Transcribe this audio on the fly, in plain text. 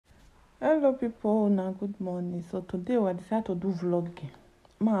Hello people, now good morning. So today we decided to do vlogging.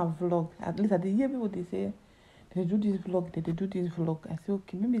 My vlog. At least at the year people they say they do this vlog, they do this vlog. I say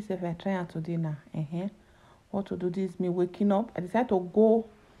okay, maybe if I try out today now. What to do this me waking up. I decided to go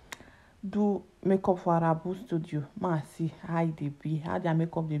do makeup for Arabu studio. Ma see how they be, how their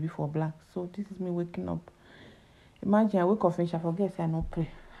makeup they be for black. So this is me waking up. Imagine I wake up and I forget say I no pray.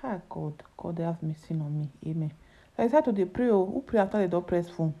 God have mercy on me. Amen. So I decided to pray. Who pray after they don't press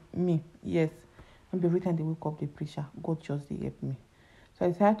phone? Me. Yes. And every time they wake up, they pray. God just they help me. So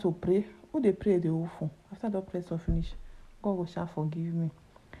I decided to pray. Who they pray, they will phone. After the press or finish, God will shall forgive me.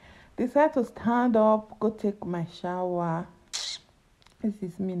 Decided to stand up, go take my shower. This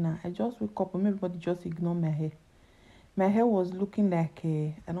is me now. I just wake up and everybody just ignore my hair. My hair was looking like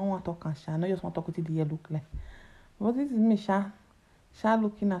I don't want to talk and I just want to talk what the hair look like. But this is me,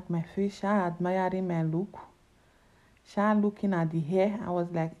 looking at my face, admiring my look, looking at the hair. I was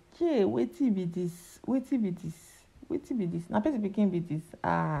like, "Jay, wait till be this. Now, person became be this.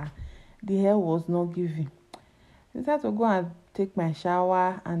 The hair was not giving." I decided to go and take my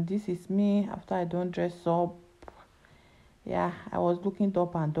shower, and this is me after I don't dress up. Yeah, I was looking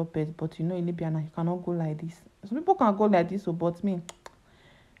up and up, but in Libya now you cannot go like this. Some people can go like this, but me,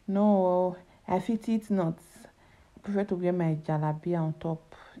 no, I fit it not. Prefer to wear my jalabia on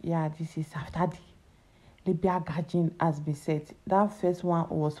top. Yeah, this is after the Libya garden has been set. That first one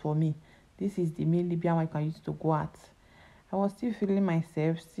was for me. This is the main Libyan one I can use to go out. I was still feeling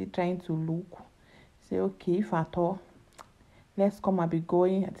myself, still trying to look. Say, okay, if at all, let's come and be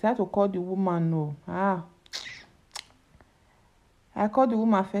going. I decided to call the woman. No. I called the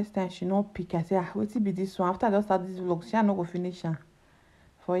woman first time, she not pick. I said, wait till be this one. After I just start this vlog, she not go finish her.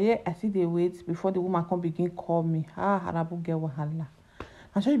 For here, I see they wait before the woman come begin call me. Arabu get wahala.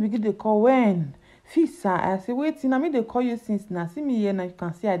 And so you begin to call when? Fisa. I say, wait, I mean they call you since now. See me here now, you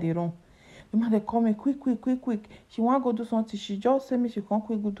can see I dey run. The man they call me quick. She want go do something. She just say me she can't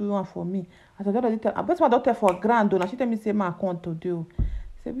quick go do one for me. I said, I bet my daughter for grand. Now she tell me say my account to do. I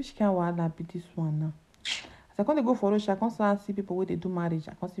say, which can wahala be this one now? As I can't go for Russia, I can't start see people where they do marriage.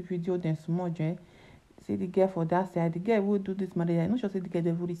 I can't see video then small joint. See the girl for that side. The girl who do this marriage. I know she say the girl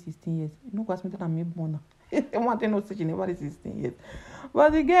every 16 years. You know what's me that I'm born now. I want to know say she never 16 years.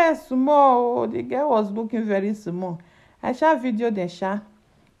 But the girl small. The girl was looking very small. I share video then share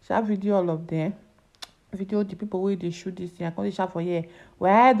video all of them. Video the people where they shoot this thing. I can't share for here.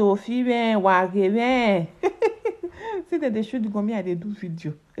 Where do female wag see that they shoot the gummy and they do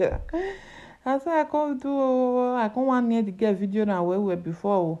video. I say I can't want near the girl video now where we were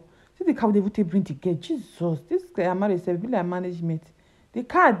before. See the car they would bring the girl. Jesus, this guy married a like management. The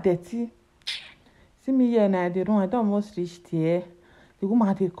car dirty. See me here now, they run. I don't almost reach there. The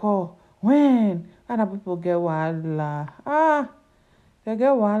woman they call. When? Other people get wahala. They get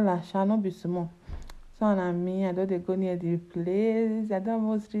wahala. Shall not be small. So and me, I don't they go near the place. I don't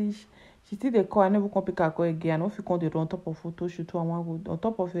almost reach. She still they call. I never come pick her call again. I don't feel come they run on top of photo shoot. I want go on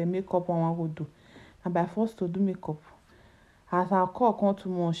top of a makeup. I want go do. And by force to do makeup. As I call come too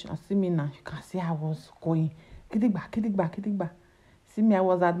much and see me now, you can see I was going. Kidigba. See me, I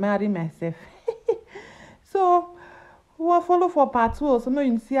was admiring myself. So, we will follow for part 2. So, now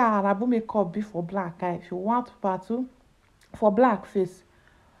you see how Arabu makeup be for black eye. If you want part 2 for black face,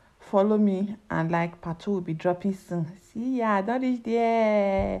 follow me and like part 2 will be dropping soon. See ya, don't reach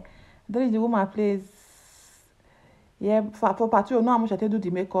there. Don't reach the woman place. Yeah, for part 2, you know how much I do the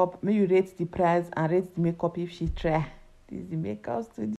makeup. May you rate the price and rate the makeup if she try. This is the makeup studio.